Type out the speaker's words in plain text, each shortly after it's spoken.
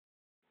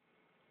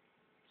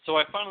So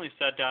I finally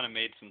sat down and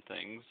made some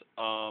things.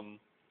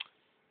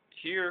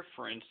 Here,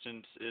 for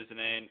instance, is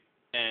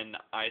an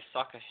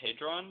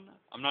Icosahedron.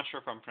 I'm not sure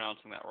if I'm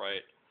pronouncing that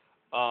right.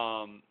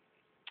 Um,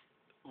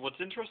 what's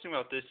interesting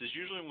about this is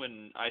usually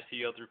when I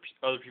see other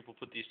people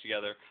put these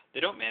together, they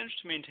don't manage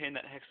to maintain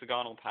that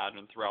hexagonal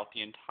pattern throughout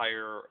the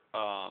entire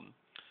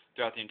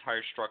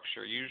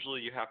structure.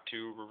 Usually, you have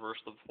to reverse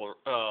the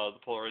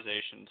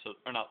polarization, so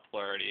or not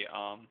polarity.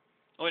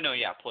 Oh no,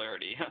 yeah,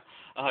 polarity.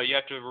 You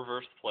have to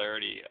reverse the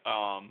polarity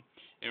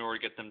in order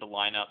to get them to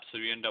line up, so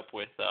you end up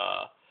with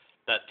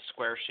that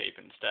square shape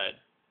instead.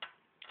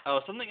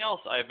 Something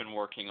else I've been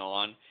working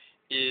on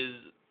is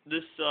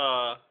this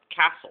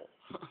castle.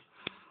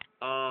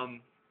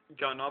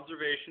 Got an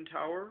observation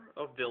tower,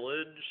 a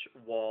village,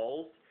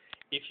 walls.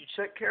 If you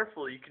check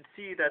carefully, you can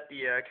see that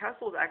the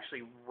castle is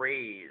actually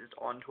raised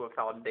onto a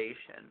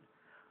foundation.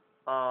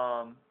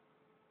 Um,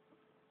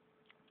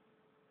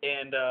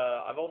 and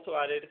I've also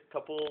added a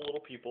couple little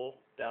people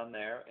down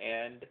there,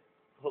 and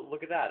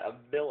look at that, a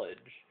village.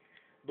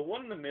 The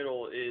one in the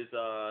middle is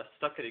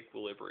stuck at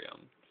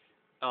equilibrium.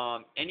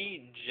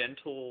 Any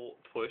gentle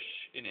push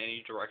in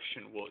any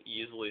direction will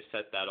easily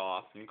set that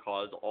off and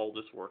cause all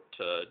this work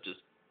to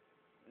just,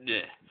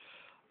 bleh.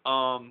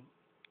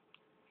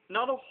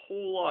 Not a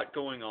whole lot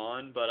going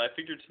on, but I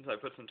figured since I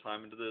put some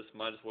time into this,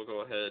 might as well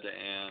go ahead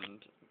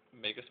and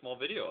make a small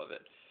video of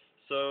it.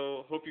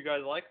 So, hope you guys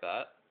like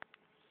that.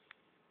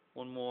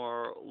 One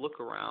more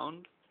look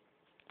around.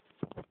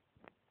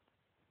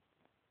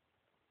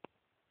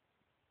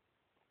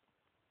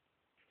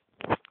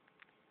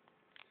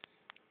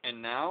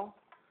 And now,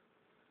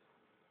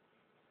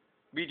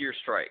 meteor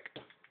strike.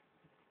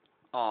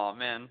 Aw,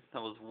 man,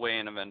 that was way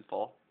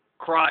uneventful.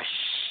 Crush!